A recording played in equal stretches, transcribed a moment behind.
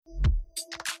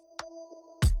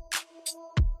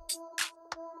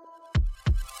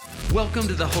Welcome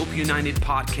to the Hope United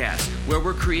podcast, where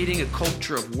we're creating a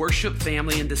culture of worship,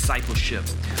 family, and discipleship.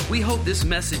 We hope this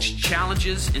message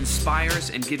challenges, inspires,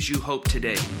 and gives you hope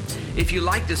today. If you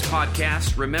like this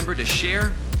podcast, remember to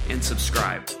share and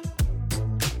subscribe.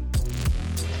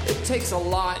 It takes a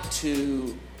lot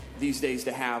these days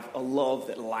to have a love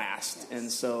that lasts.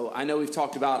 And so I know we've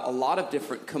talked about a lot of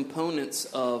different components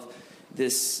of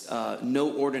this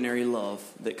no ordinary love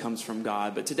that comes from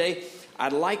God. But today,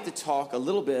 I'd like to talk a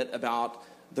little bit about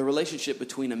the relationship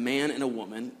between a man and a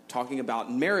woman, talking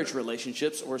about marriage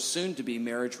relationships or soon-to-be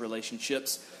marriage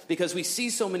relationships, because we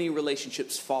see so many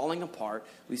relationships falling apart.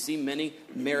 We see many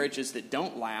marriages that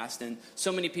don't last, and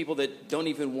so many people that don't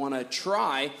even want to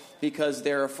try because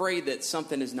they're afraid that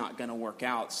something is not going to work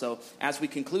out. So as we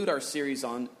conclude our series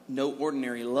on no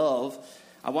ordinary love,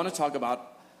 I want to talk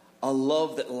about a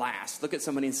love that lasts. Look at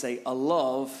somebody and say, a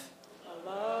love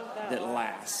that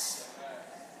lasts.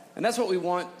 And that's what we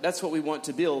want. That's what we want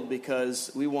to build, because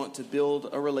we want to build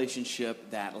a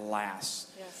relationship that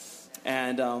lasts. Yes.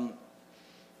 And I want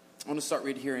to start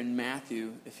right here in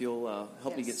Matthew, if you'll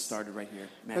help me get started right here.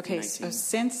 Matthew 19. So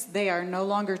since they are no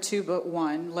longer two but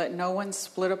one, let no one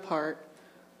split apart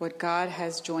what God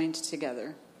has joined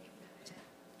together.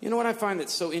 You know what I find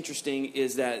that's so interesting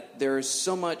is that there is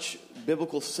so much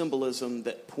biblical symbolism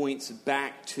that points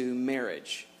back to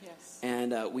marriage.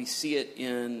 And we see it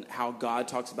in how God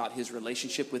talks about his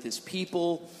relationship with his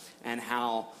people, and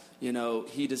how,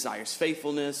 he desires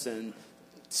faithfulness and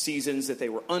seasons that they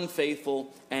were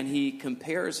unfaithful. And he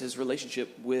compares his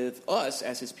relationship with us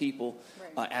as his people,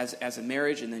 as a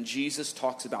marriage. And then Jesus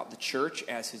talks about the church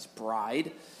as his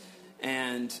bride.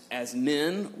 And as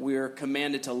men, we're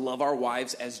commanded to love our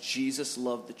wives as Jesus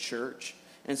loved the church.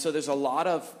 And so there's a lot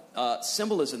of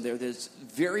symbolism there that's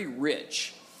very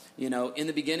rich. In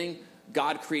the beginning,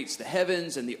 God creates the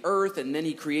heavens and the earth, and then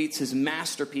he creates his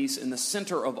masterpiece in the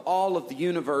center of all of the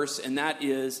universe, and that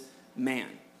is man.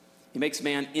 He makes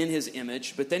man in his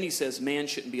image, but then he says man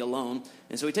shouldn't be alone.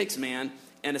 And so he takes man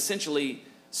and essentially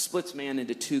splits man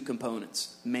into two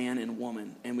components, man and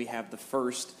woman, and we have the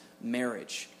first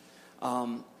marriage.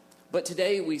 But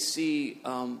today we see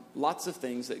lots of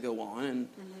things that go on, and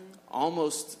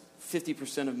almost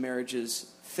 50% of marriages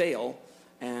fail,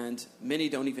 and many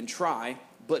don't even try.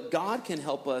 But God can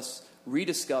help us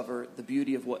rediscover the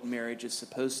beauty of what marriage is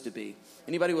supposed to be.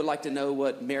 Anybody would like to know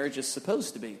what marriage is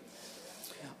supposed to be?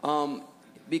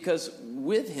 Because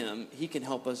with him, he can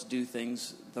help us do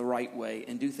things the right way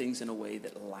and do things in a way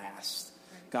that lasts.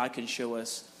 God can show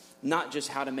us not just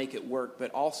how to make it work,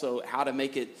 but also how to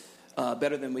make it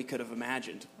better than we could have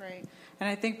imagined. Right. And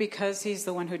I think because he's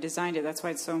the one who designed it, that's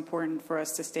why it's so important for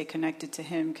us to stay connected to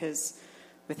him, because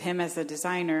with him as the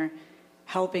designer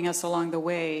helping us along the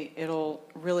way, it'll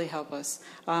really help us.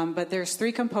 But there's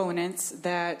three components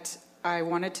that I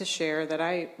wanted to share that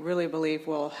I really believe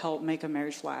will help make a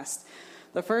marriage last.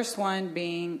 The first one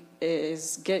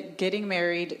is getting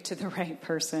married to the right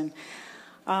person.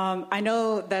 I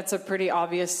know that's a pretty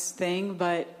obvious thing,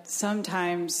 but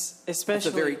sometimes, especially...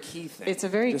 It's a very key thing. It's a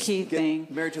very key thing.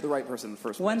 Married to the right person in the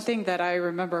first place. One thing that I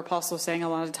remember Apostle saying a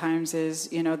lot of times is,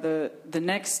 the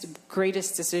next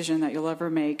greatest decision that you'll ever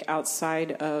make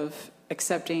outside of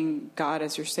accepting God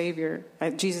as your Savior,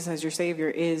 Jesus as your Savior,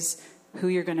 is who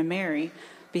you're going to marry.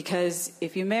 Because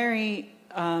if you marry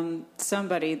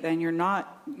somebody, then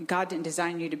God didn't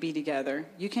design you to be together.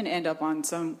 You can end up on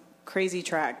some crazy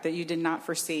track that you did not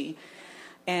foresee.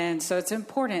 And so it's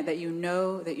important that you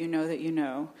know that you know that you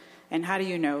know. And how do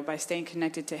you know? By staying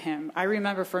connected to him. I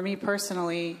remember for me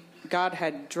personally, God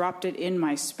had dropped it in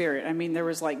my spirit. I mean, there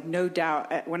was no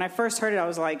doubt. When I first heard it, I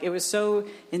was it was so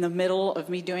in the middle of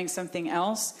me doing something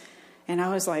else. And I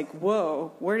was like,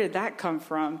 whoa, where did that come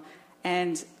from?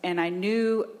 And I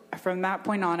knew from that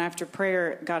point on, after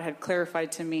prayer, God had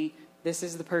clarified to me, this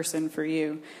is the person for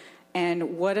you.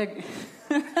 And what I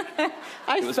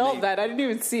felt that. I didn't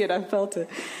even see it. I felt it.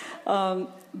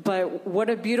 But what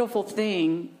a beautiful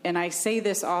thing. And I say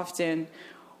this often.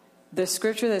 The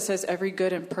scripture that says every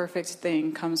good and perfect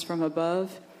thing comes from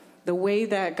above. The way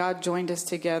that God joined us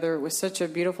together was such a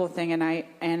beautiful thing.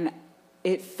 And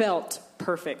it felt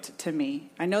perfect to me.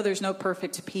 I know there's no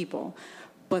perfect people,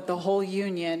 but the whole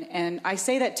union. And I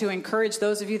say that to encourage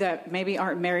those of you that maybe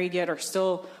aren't married yet or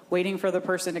still waiting for the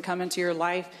person to come into your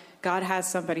life. God has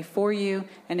somebody for you,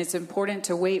 and it's important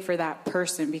to wait for that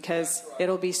person because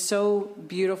it'll be so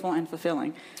beautiful and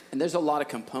fulfilling. And there's a lot of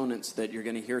components that you're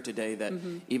going to hear today that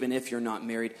even if you're not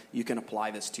married, you can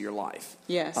apply this to your life.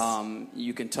 Yes.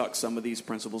 You can tuck some of these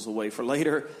principles away for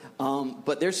later,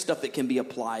 but there's stuff that can be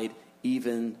applied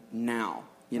even now.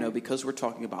 You know, because we're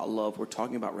talking about love, we're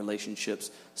talking about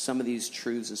relationships, some of these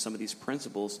truths and some of these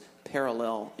principles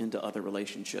parallel into other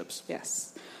relationships.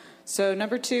 Yes. So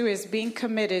number 2 is being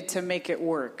committed to make it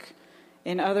work.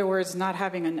 In other words, not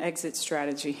having an exit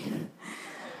strategy.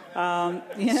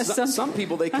 Some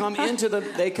people, they come into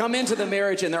the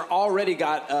marriage and they're already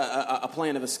got a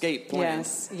plan of escape planned.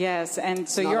 Yes, and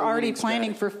so you're already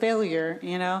planning for failure,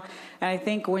 you know. And I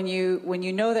think when you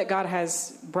know that God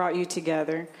has brought you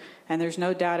together, and there's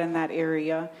no doubt in that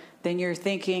area, then you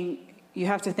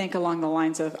have to think along the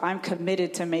lines of, I'm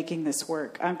committed to making this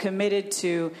work. I'm committed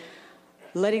to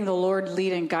letting the Lord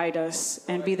lead and guide us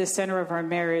and be the center of our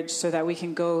marriage so that we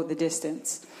can go the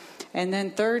distance. And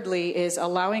then thirdly is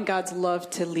allowing God's love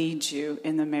to lead you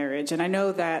in the marriage. And I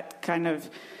know that kind of,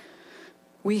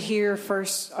 we hear 1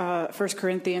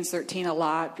 Corinthians 13 a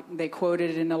lot. They quote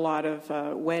it in a lot of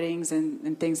weddings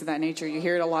and things of that nature. You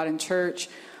hear it a lot in church.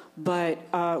 But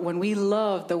when we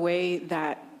love the way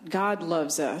that God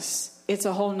loves us, it's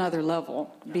a whole nother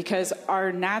level, because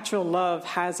our natural love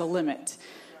has a limit,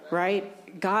 right?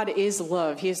 God is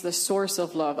love. He is the source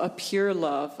of love, a pure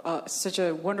love, such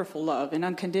a wonderful love, an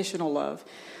unconditional love.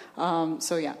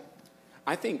 So yeah.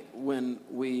 I think when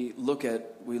we look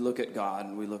at God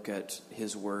and we look at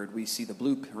His Word, we see the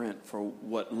blueprint for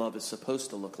what love is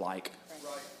supposed to look like.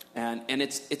 And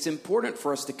it's important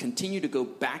for us to continue to go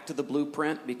back to the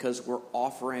blueprint, because we're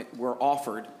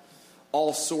offered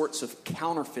all sorts of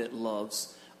counterfeit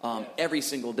loves every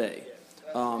single day.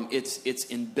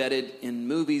 It's embedded in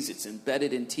movies, it's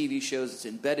embedded in TV shows, it's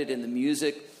embedded in the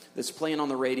music that's playing on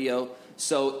the radio.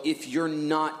 So if you're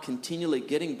not continually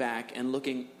getting back and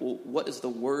looking, well, what does the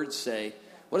Word say?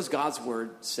 What does God's Word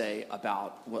say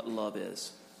about what love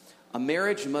is? A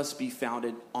marriage must be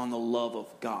founded on the love of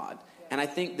God. And I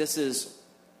think this is,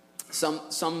 some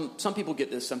people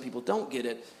get this, some people don't get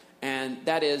it. And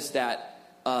that is that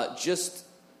just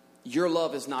your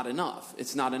love is not enough.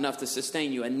 It's not enough to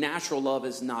sustain you. And natural love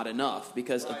is not enough,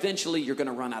 because eventually you're going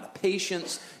to run out of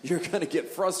patience. You're going to get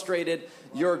frustrated.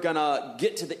 You're going to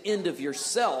get to the end of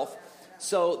yourself.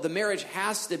 So the marriage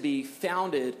has to be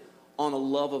founded on the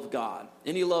love of God.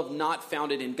 Any love not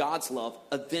founded in God's love,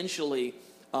 eventually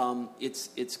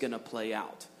it's going to play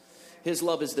out. His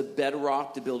love is the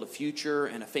bedrock to build a future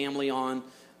and a family on.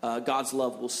 God's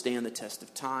love will stand the test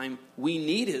of time. We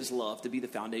need His love to be the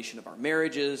foundation of our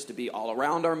marriages, to be all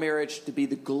around our marriage, to be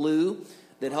the glue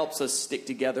that helps us stick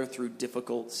together through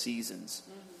difficult seasons.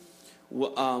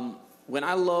 When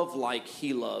I love like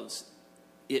He loves,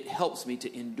 it helps me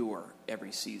to endure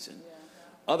every season.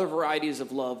 Other varieties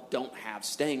of love don't have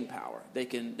staying power. They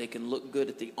can look good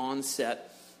at the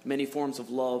onset. Many forms of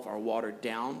love are watered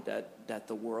down, that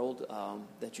the world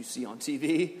that you see on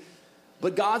TV.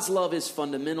 But God's love is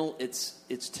fundamental.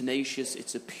 It's tenacious.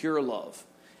 It's a pure love.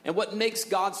 And what makes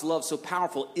God's love so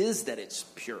powerful is that it's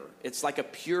pure. It's like a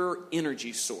pure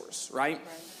energy source, right?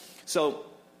 So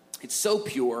it's so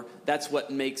pure. That's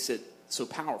what makes it so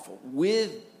powerful.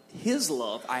 With His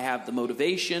love, I have the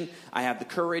motivation, I have the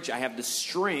courage, I have the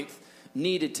strength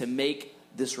needed to make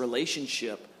this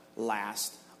relationship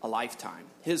last a lifetime.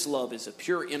 His love is a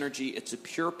pure energy. It's a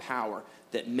pure power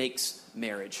that makes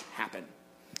marriage happen.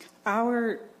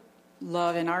 Our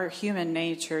love and our human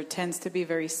nature tends to be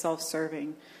very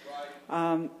self-serving.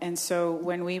 And so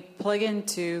when we plug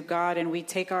into God and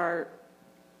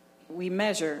we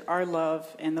measure our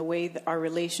love and the way that our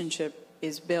relationship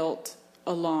is built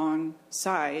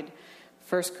alongside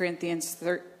 1 Corinthians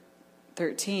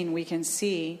 13, we can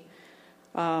see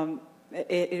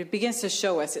it begins to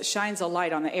show us, it shines a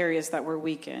light on the areas that we're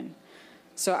weak in.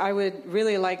 So I would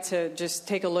really like to just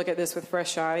take a look at this with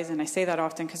fresh eyes, and I say that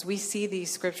often because we see these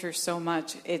scriptures so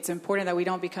much. It's important that we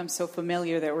don't become so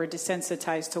familiar that we're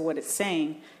desensitized to what it's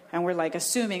saying, and we're like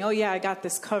assuming, oh yeah, I got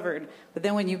this covered. But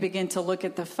then when you begin to look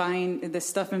at the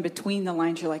stuff in between the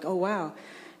lines, you're like, oh wow,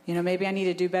 maybe I need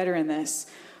to do better in this.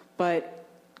 But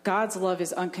God's love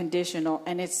is unconditional,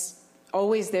 and it's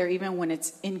always there even when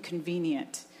it's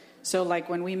inconvenient. So like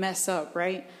when we mess up,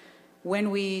 right?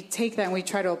 When we take that and we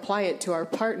try to apply it to our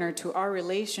partner, to our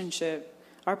relationship,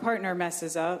 our partner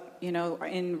messes up.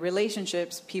 In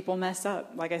relationships, people mess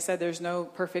up. Like I said, there's no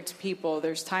perfect people.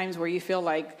 There's times where you feel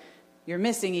like you're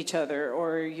missing each other,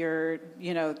 or your,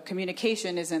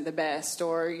 communication isn't the best,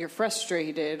 or you're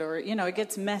frustrated, or, it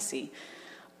gets messy.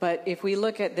 But if we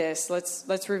look at this,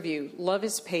 let's review. Love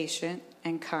is patient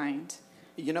and kind.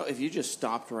 If you just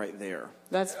stopped right there.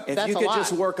 If you could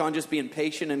just work on just being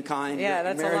patient and kind,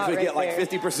 that's marriage would get like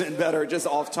there. 50% better just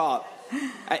off top.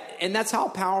 And that's how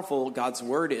powerful God's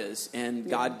word is, and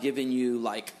God giving you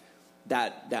like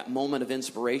that moment of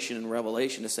inspiration and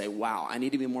revelation to say, wow, I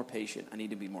need to be more patient. I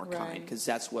need to be more kind, because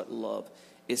that's what love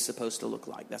is supposed to look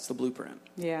like. That's the blueprint.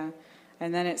 Yeah.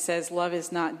 And then it says, love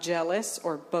is not jealous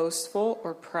or boastful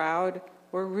or proud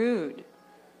or rude.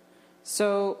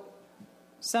 So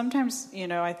sometimes,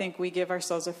 I think we give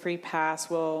ourselves a free pass.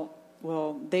 Well,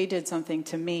 they did something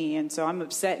to me, and so I'm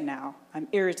upset now. I'm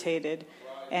irritated.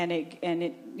 And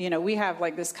it, we have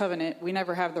like this covenant. We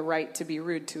never have the right to be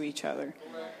rude to each other.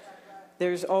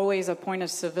 There's always a point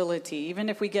of civility. Even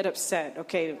if we get upset,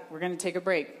 okay, we're going to take a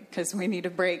break because we need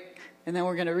a break, and then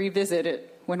we're going to revisit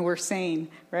it when we're sane,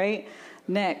 right?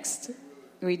 Next,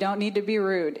 we don't need to be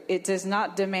rude. It does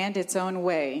not demand its own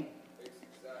way.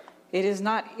 It is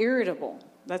not irritable.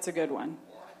 That's a good one.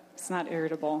 It's not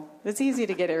irritable. It's easy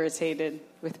to get irritated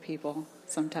with people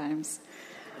sometimes.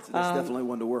 That's definitely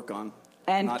one to work on.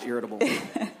 And not irritable.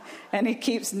 And it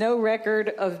keeps no record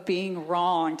of being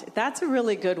wronged. That's a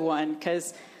really good one,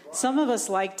 because some of us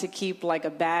like to keep like a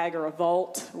bag or a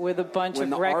vault with a bunch of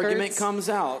records. When the argument comes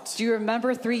out. Do you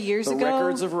remember 3 years ago? The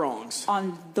records of wrongs.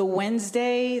 On the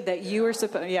Wednesday that you were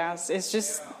supposed... Yes, it's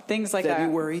just things like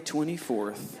February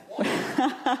 24th.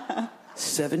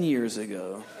 7 years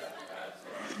ago.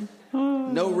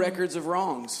 No records of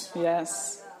wrongs.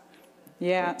 Yes.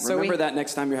 Yeah. Remember that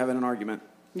next time you're having an argument.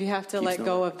 You have to let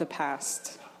go of the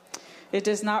past. It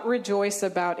does not rejoice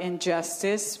about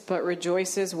injustice, but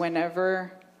rejoices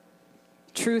whenever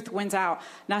truth wins out.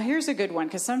 Now, here's a good one,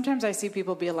 because sometimes I see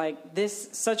people be like, this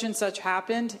such and such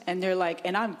happened, and they're like,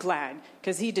 and I'm glad,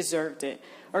 because he deserved it.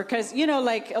 Or because,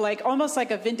 like almost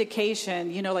like a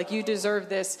vindication, like you deserve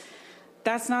this.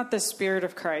 That's not the spirit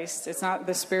of Christ. It's not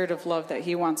the spirit of love that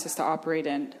he wants us to operate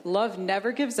in. Love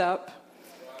never gives up,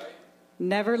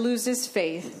 never loses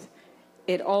faith.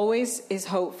 It always is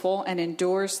hopeful and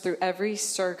endures through every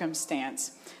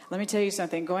circumstance. Let me tell you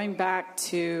something. Going back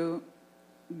to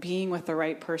being with the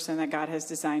right person that God has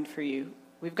designed for you,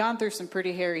 we've gone through some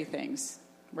pretty hairy things,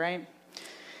 right?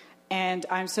 And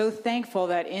I'm so thankful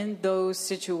that in those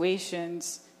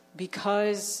situations,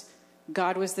 because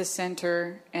God was the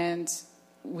center and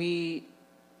we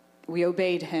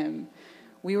obeyed him,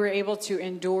 we were able to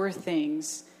endure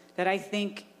things that I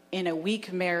think in a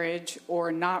weak marriage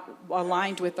or not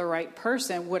aligned with the right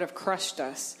person would have crushed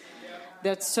us.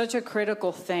 That's such a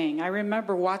critical thing. I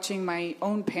remember watching my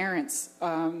own parents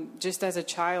just as a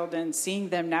child and seeing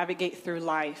them navigate through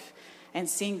life and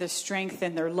seeing the strength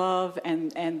in their love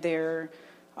and their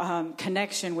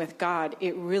connection with God.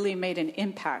 It really made an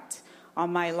impact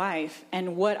on my life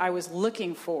and what I was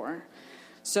looking for.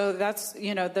 So that's,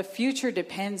 the future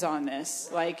depends on this.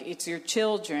 Like, it's your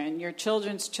children, your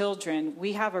children's children.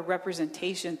 We have a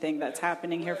representation thing that's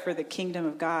happening here for the kingdom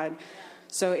of God.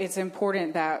 So it's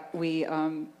important that we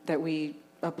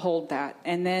uphold that.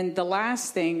 And then the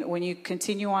last thing, when you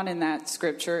continue on in that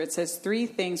scripture, it says 3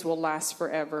 things will last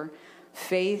forever: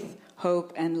 faith,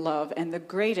 hope, and love. And the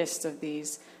greatest of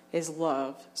these is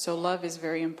love. So love is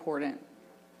very important.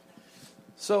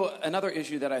 So another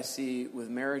issue that I see with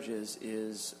marriages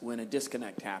is when a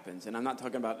disconnect happens. And I'm not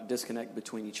talking about a disconnect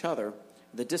between each other.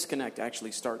 The disconnect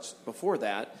actually starts before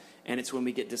that, and it's when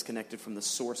we get disconnected from the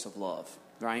source of love,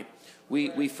 right?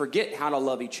 We forget how to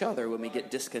love each other when we get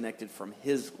disconnected from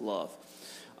his love.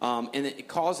 And it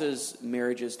causes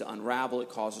marriages to unravel. It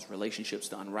causes relationships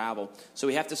to unravel. So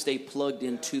we have to stay plugged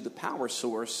into the power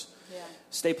source. Yeah.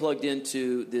 Stay plugged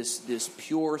into this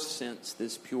pure sense,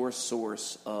 this pure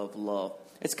source of love.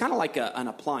 It's kind of like an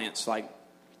appliance. Like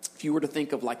if you were to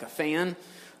think of like a fan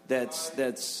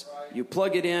that's you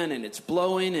plug it in and it's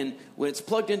blowing, and when it's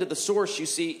plugged into the source, you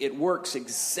see it works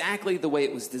exactly the way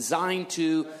it was designed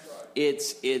to.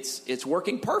 It's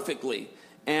working perfectly,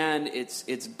 and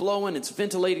it's blowing, it's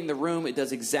ventilating the room. It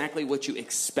does exactly what you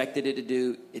expected it to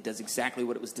do. It does exactly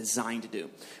what it was designed to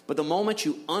do. But the moment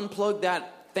you unplug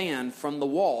that fan from the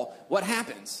wall, what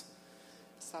happens?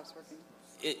 It stops working.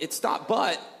 It stopped,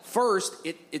 but first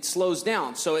it slows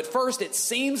down. So at first it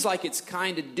seems like it's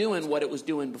kind of doing what it was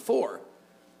doing before,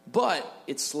 but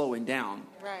it's slowing down.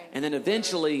 Right. And then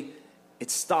eventually it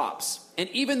stops. And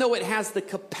even though it has the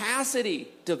capacity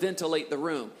to ventilate the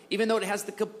room, even though it has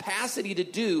the capacity to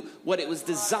do what it was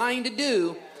designed to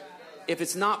do, if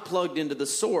it's not plugged into the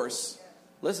source,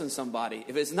 listen somebody,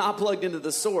 if it's not plugged into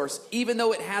the source, even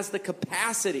though it has the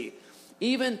capacity,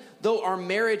 even though our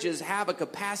marriages have a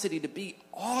capacity to be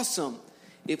awesome,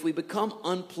 if we become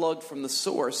unplugged from the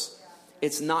source,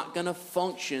 it's not going to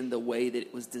function the way that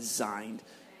it was designed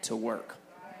to work.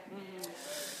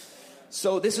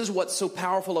 So this is what's so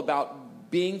powerful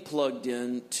about being plugged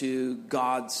in to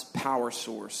God's power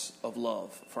source of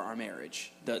love for our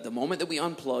marriage. The moment that we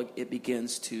unplug, it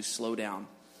begins to slow down.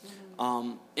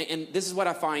 And this is what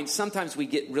I find. Sometimes we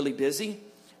get really busy.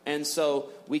 And so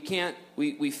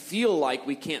we feel like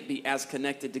we can't be as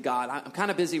connected to God. I'm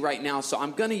kind of busy right now, so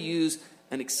I'm going to use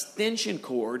an extension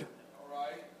cord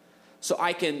so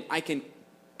I can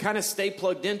kind of stay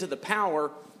plugged into the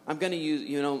power. I'm going to use,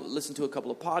 listen to a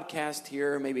couple of podcasts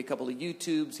here, maybe a couple of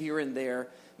YouTubes here and there.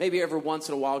 Maybe every once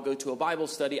in a while go to a Bible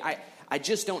study. I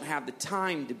just don't have the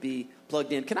time to be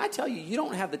plugged in. Can I tell you, you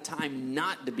don't have the time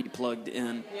not to be plugged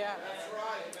in. Yeah. That's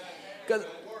right. Because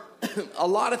a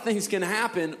lot of things can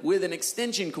happen with an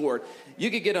extension cord.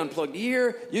 You could get unplugged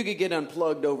here. You could get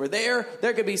unplugged over there.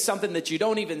 There could be something that you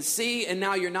don't even see, and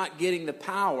now you're not getting the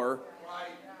power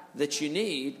that you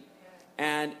need.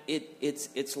 And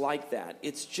it's like that.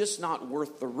 It's just not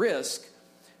worth the risk.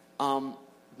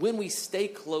 When we stay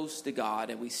close to God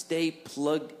and we stay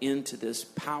plugged into this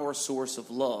power source of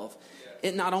love,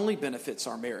 it not only benefits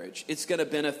our marriage, it's going to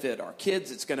benefit our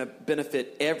kids. It's going to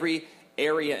benefit every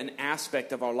area and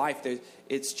aspect of our life.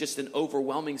 It's just an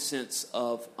overwhelming sense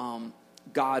of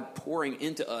God pouring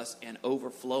into us and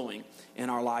overflowing in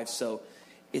our lives. So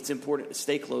it's important to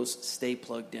stay close, stay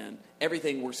plugged in.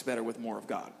 Everything works better with more of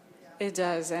God. It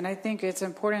does. And I think it's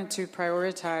important to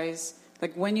prioritize,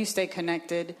 like when you stay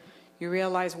connected, you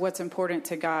realize what's important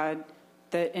to God,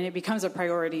 and it becomes a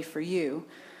priority for you.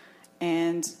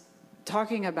 And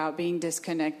talking about being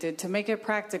disconnected, to make it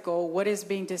practical, what is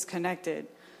being disconnected?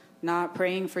 Not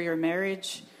praying for your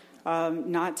marriage,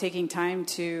 not taking time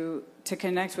to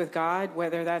connect with God,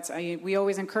 whether that's, we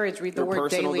always encourage, read the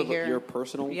word daily here. Your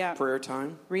personal prayer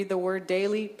time. Read the word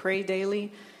daily, pray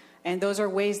daily. And those are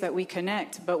ways that we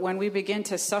connect. But when we begin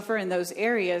to suffer in those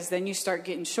areas, then you start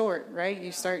getting short, right?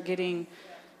 You start getting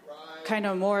kind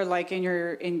of more like in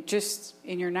your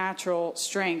natural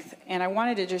strength. And I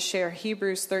wanted to just share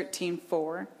Hebrews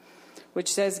 13:4,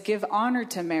 which says, "Give honor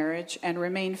to marriage and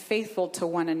remain faithful to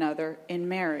one another in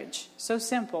marriage." So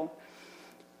simple.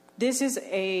 This is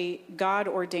a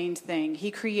God-ordained thing.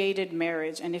 He created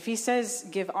marriage. And if he says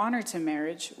give honor to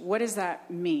marriage, what does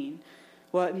that mean?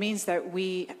 Well, it means that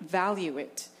we value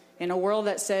it. In a world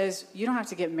that says you don't have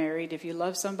to get married. If you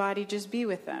love somebody, just be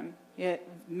with them.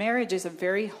 Marriage is a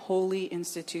very holy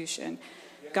institution.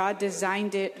 God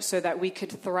designed it so that we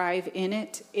could thrive in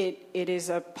it. It is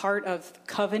a part of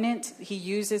covenant. He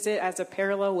uses it as a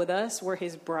parallel with us. We're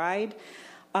his bride.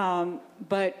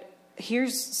 But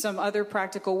here's some other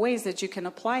practical ways that you can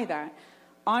apply that.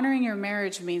 Honoring your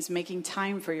marriage means making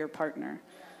time for your partner.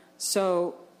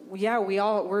 So, yeah,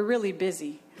 we're really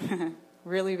busy.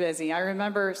 Really busy. I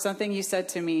remember something you said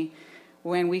to me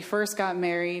when we first got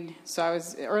married. So I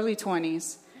was early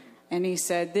 20s. And he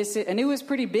said, and it was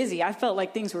pretty busy. I felt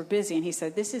like things were busy. And he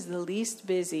said, "This is the least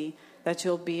busy that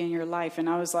you'll be in your life." And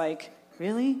I was like,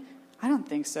 really? I don't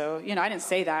think so. I didn't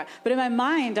say that. But in my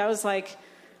mind, I was like,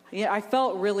 yeah, I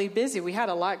felt really busy. We had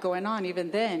a lot going on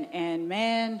even then. And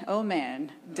man, oh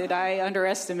man, did I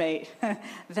underestimate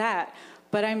that.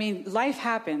 But I mean, life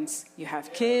happens. You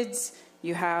have kids,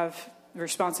 you have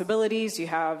responsibilities, you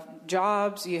have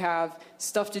jobs, you have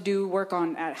stuff to do, work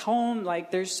on at home.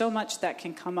 Like there's so much that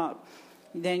can come up.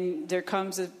 Then there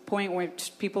comes a point where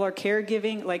people are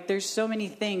caregiving. Like there's so many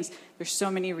things, there's so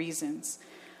many reasons.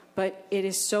 But it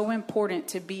is so important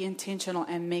to be intentional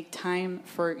and make time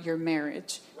for your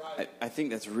marriage. I think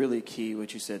that's really key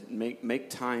what you said. Make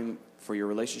time for your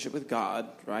relationship with God,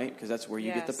 right? Because that's where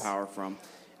you get the power from.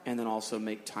 And then also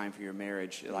make time for your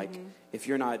marriage. Like if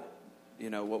you're not,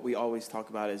 what we always talk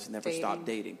about is never stop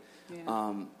dating.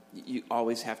 Yeah. You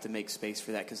always have to make space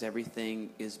for that because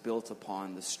everything is built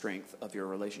upon the strength of your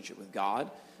relationship with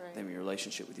God, then your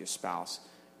relationship with your spouse.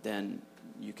 Then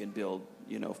you can build,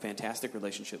 fantastic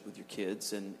relationship with your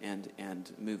kids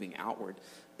and moving outward.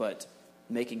 But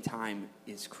making time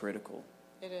is critical.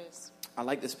 It is. I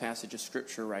like this passage of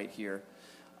scripture right here.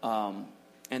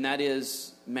 And that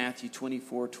is Matthew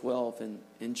 24:12.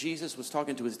 And Jesus was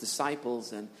talking to his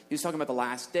disciples, and he was talking about the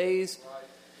last days.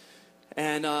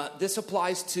 And this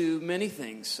applies to many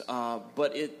things,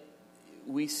 but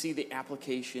we see the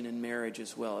application in marriage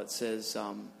as well. It says,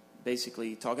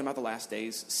 basically, talking about the last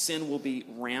days, sin will be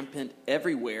rampant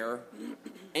everywhere,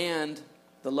 and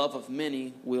the love of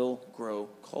many will grow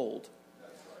cold.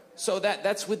 So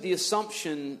that's with the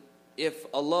assumption, if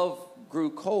a love grew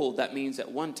cold, that means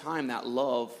at one time that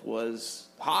love was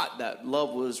hot, that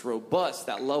love was robust,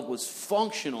 that love was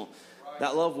functional,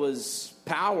 that love was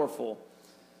powerful.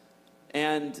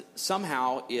 And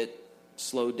somehow it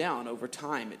slowed down over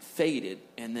time. It faded,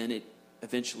 and then it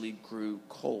eventually grew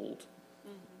cold.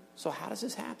 Mm-hmm. So how does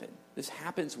this happen? This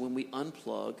happens when we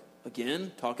unplug,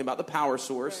 again, talking about the power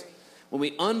source, when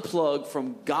we unplug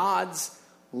from God's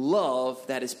love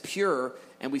that is pure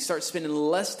and we start spending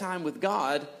less time with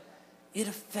God, it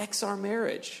affects our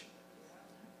marriage.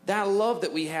 That love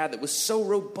that we had that was so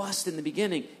robust in the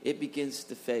beginning, it begins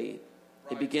to fade.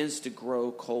 Right. It begins to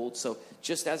grow cold. So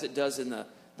just as it does in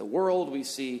the world, we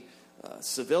see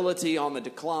civility on the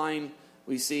decline.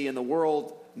 We see in the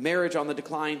world marriage on the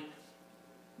decline.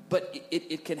 But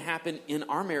it can happen in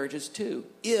our marriages too.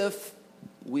 If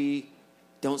we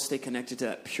don't stay connected to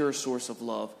that pure source of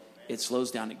love, it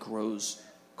slows down, it grows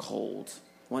cold.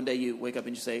 One day you wake up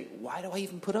and you say, why do I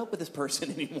even put up with this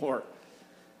person anymore?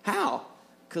 How?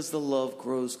 Because the love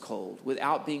grows cold.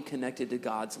 Without being connected to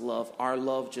God's love, our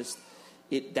love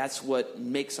that's what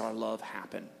makes our love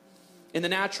happen. In the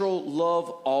natural, love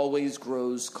always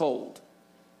grows cold.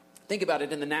 Think about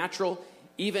it. In the natural,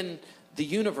 even the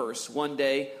universe one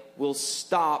day will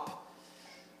stop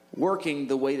working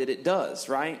the way that it does,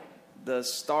 right? The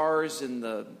stars and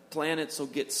the planets will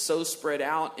get so spread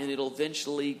out and it'll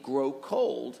eventually grow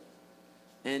cold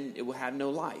and it will have no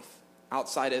life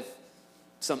outside of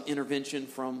some intervention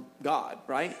from God,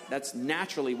 right? That's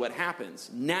naturally what happens.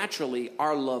 Naturally,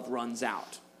 our love runs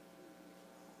out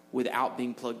without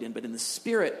being plugged in. But in the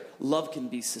Spirit, love can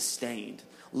be sustained.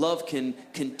 Love can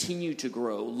continue to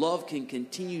grow. Love can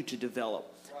continue to develop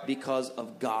because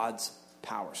of God's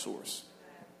power source.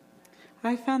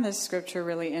 I found this scripture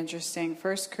really interesting.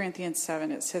 1 Corinthians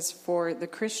 7, it says, for the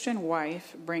Christian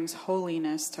wife brings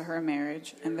holiness to her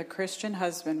marriage, and the Christian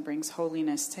husband brings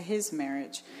holiness to his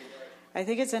marriage. I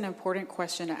think it's an important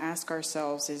question to ask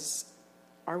ourselves is,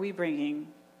 what are we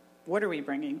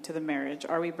bringing to the marriage?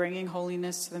 Are we bringing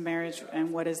holiness to the marriage,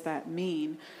 and what does that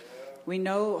mean? We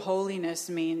know holiness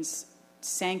means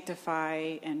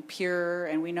sanctify and pure,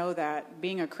 and we know that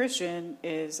being a Christian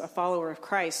is a follower of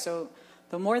Christ. So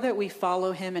the more that we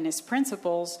follow him and his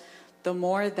principles, the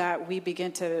more that we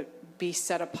begin to be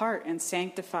set apart and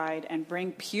sanctified and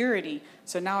bring purity.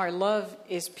 So now our love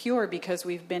is pure because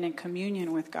we've been in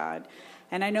communion with God.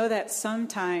 And I know that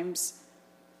sometimes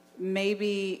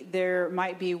maybe there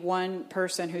might be one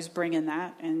person who's bringing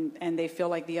that and they feel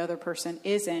like the other person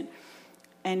isn't.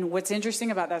 And what's interesting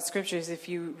about that scripture is if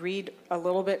you read a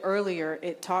little bit earlier,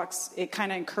 it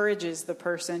kind of encourages the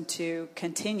person to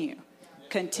continue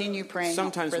praying.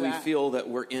 Sometimes we feel that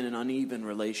we're in an uneven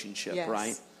relationship, yes.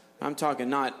 Right? I'm talking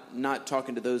not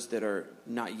talking to those that are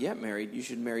not yet married. You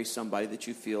should marry somebody that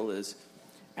you feel is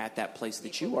at that place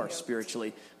that you are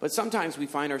spiritually. But sometimes we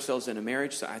find ourselves in a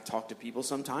marriage. So I talk to people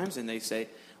sometimes and they say,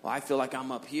 well, I feel like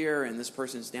I'm up here and this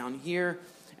person's down here.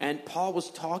 And Paul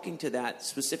was talking to that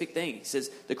specific thing. He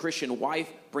says the Christian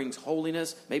wife brings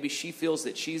holiness. Maybe she feels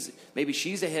that she's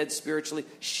ahead spiritually.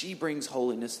 She brings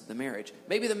holiness to the marriage.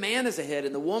 Maybe the man is ahead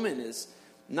and the woman is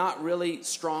not really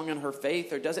strong in her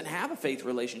faith or doesn't have a faith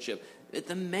relationship.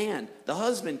 The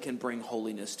husband can bring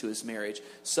holiness to his marriage.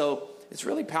 So it's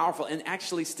really powerful. And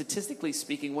actually, statistically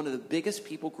speaking, one of the biggest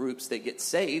people groups that get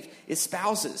saved is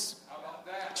spouses. How about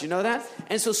that? Do you know that?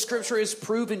 And so Scripture is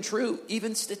proven true,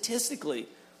 even statistically,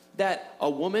 that a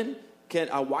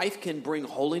wife can bring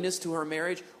holiness to her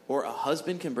marriage, or a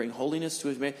husband can bring holiness to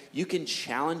his marriage. You can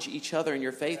challenge each other in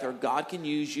your faith, or God can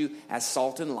use you as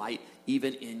salt and light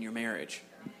even in your marriage.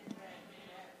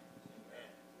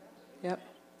 Yep.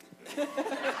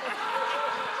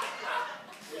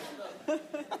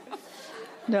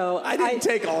 No, I didn't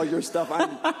take all your stuff.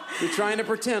 You're trying to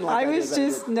pretend like I was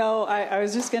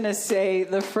just going to say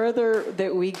the further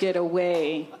that we get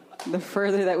away,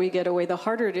 the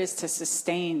harder it is to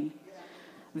sustain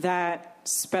that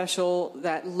special,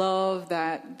 that love,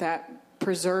 that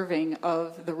preserving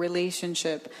of the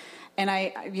relationship. And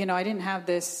I didn't have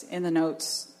this in the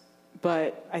notes,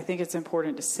 but I think it's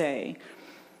important to say,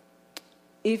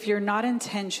 if you're not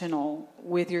intentional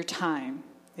with your time,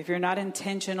 if you're not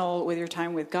intentional with your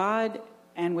time with God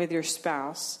and with your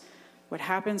spouse, what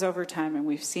happens over time, and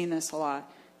we've seen this a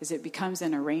lot, is it becomes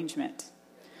an arrangement.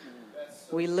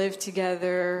 We live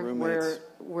together,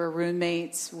 we're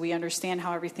roommates, we understand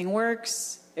how everything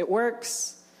works, it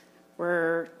works,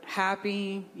 we're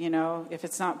happy, if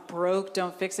it's not broke,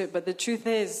 don't fix it. But the truth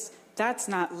is, that's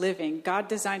not living. God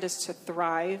designed us to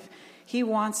thrive. He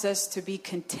wants us to be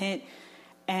content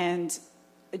and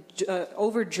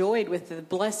overjoyed with the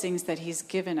blessings that he's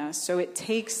given us. So it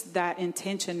takes that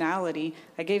intentionality.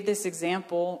 I gave this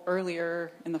example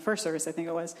earlier in the first service, I think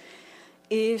it was.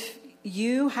 If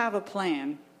you have a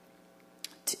plan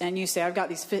and you say, I've got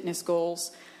these fitness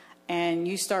goals, and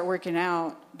you start working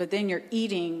out, but then you're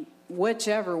eating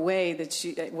whichever way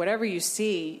whatever you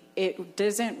see, it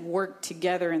doesn't work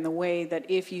together in the way that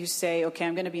if you say, okay,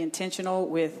 I'm going to be intentional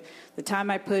with the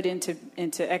time I put into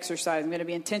exercise. I'm going to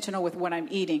be intentional with what I'm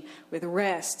eating, with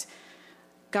rest.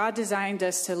 God designed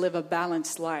us to live a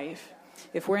balanced life.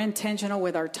 If we're intentional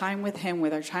with our time with him,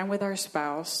 with our time with our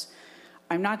spouse,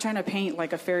 I'm not trying to paint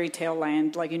like a fairy tale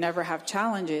land, like you never have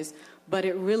challenges, but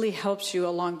it really helps you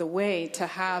along the way to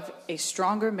have a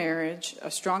stronger marriage,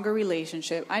 a stronger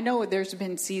relationship. I know there's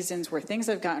been seasons where things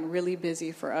have gotten really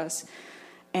busy for us,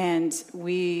 and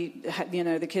we,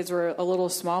 the kids were a little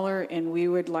smaller, and we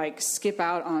would like skip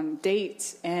out on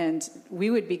dates, and we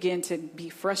would begin to be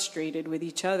frustrated with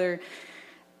each other.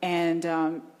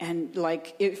 And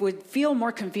like it would feel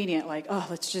more convenient, like, oh,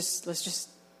 let's just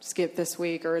skip this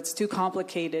week, or it's too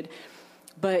complicated.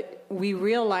 But we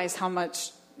realized how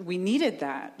much we needed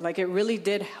that. Like it really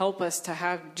did help us to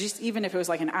have, just even if it was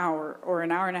like an hour or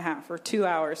an hour and a half or 2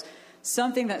 hours,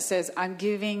 something that says, I'm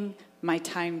giving my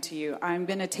time to you. I'm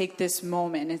going to take this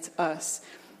moment. It's us.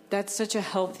 That's such a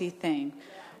healthy thing.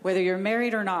 Whether you're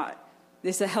married or not,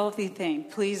 it's a healthy thing.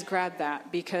 Please grab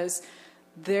that, because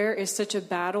there is such a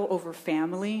battle over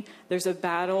family. There's a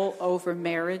battle over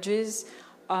marriages.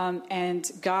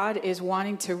 And God is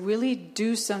wanting to really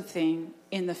do something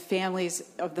in the families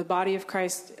of the body of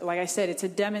Christ. Like I said, it's a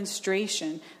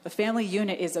demonstration. A family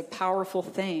unit is a powerful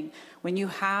thing. When you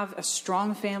have a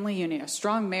strong family unit, a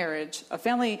strong marriage, a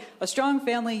strong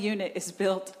family unit is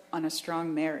built on a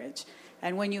strong marriage.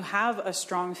 And when you have a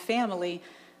strong family,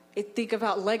 think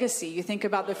about legacy. You think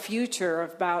about the future,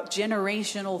 about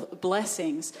generational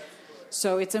blessings.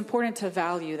 So it's important to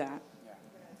value that.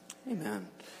 Amen.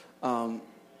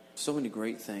 So many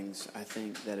great things, I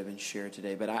think, that have been shared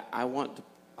today. But I want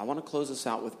to close us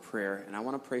out with prayer. And I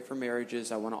want to pray for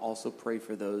marriages. I want to also pray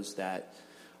for those that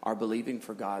are believing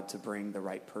for God to bring the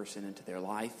right person into their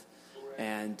life.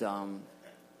 And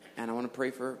I want to pray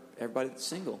for everybody that's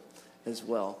single as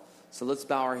well. So let's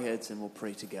bow our heads and we'll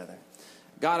pray together.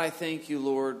 God, I thank you,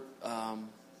 Lord,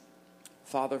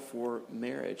 Father, for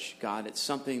marriage. God, it's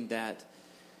something that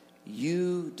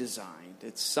you designed.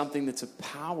 It's something that's a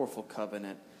powerful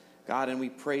covenant, God, and we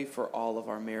pray for all of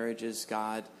our marriages,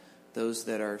 God, those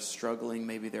that are struggling,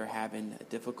 maybe they're having a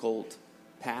difficult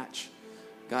patch.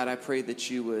 God, I pray that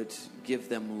you would give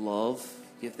them love,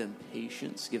 give them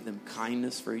patience, give them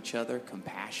kindness for each other,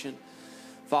 compassion.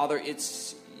 Father,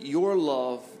 it's your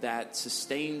love that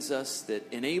sustains us,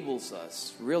 that enables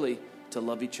us really to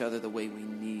love each other the way we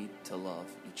need to love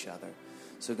each other.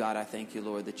 So God, I thank you,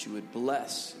 Lord, that you would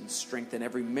bless and strengthen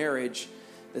every marriage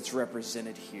that's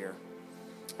represented here.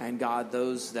 And God,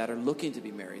 those that are looking to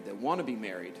be married, that want to be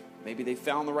married, maybe they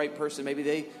found the right person, maybe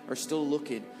they are still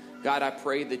looking. God, I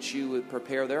pray that you would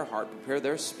prepare their heart, prepare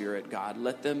their spirit, God.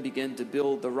 Let them begin to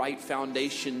build the right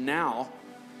foundation now,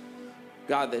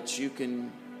 God, that you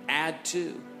can add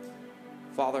to.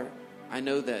 Father, I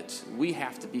know that we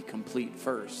have to be complete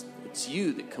first. It's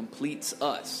you that completes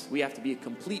us. We have to be a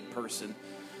complete person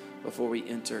before we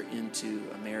enter into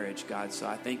a marriage, God. So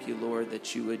I thank you, Lord,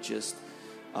 that you would just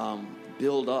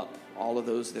build up all of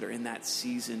those that are in that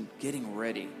season getting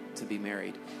ready to be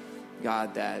married.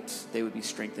 God, that they would be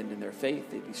strengthened in their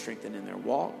faith, they'd be strengthened in their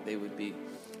walk, they would be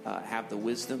have the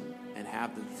wisdom and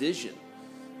have the vision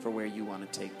for where you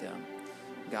want to take them.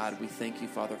 God, we thank you,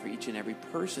 Father, for each and every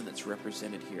person that's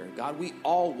represented here. God, we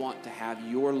all want to have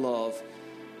your love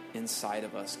inside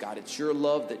of us. God, it's your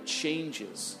love that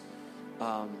changes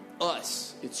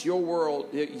us. It's your world.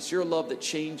 It's your love that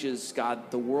changes, God,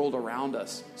 the world around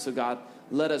us. So, God,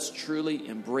 let us truly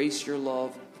embrace your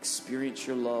love, experience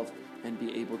your love, and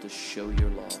be able to show your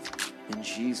love. In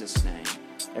Jesus' name.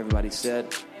 Everybody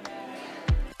said,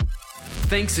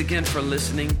 thanks again for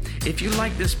listening. If you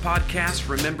like this podcast,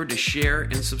 remember to share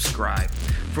and subscribe.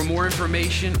 For more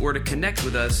information or to connect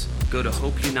with us, go to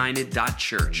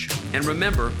hopeunited.church. And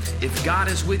remember, if God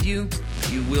is with you,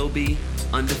 you will be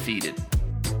undefeated.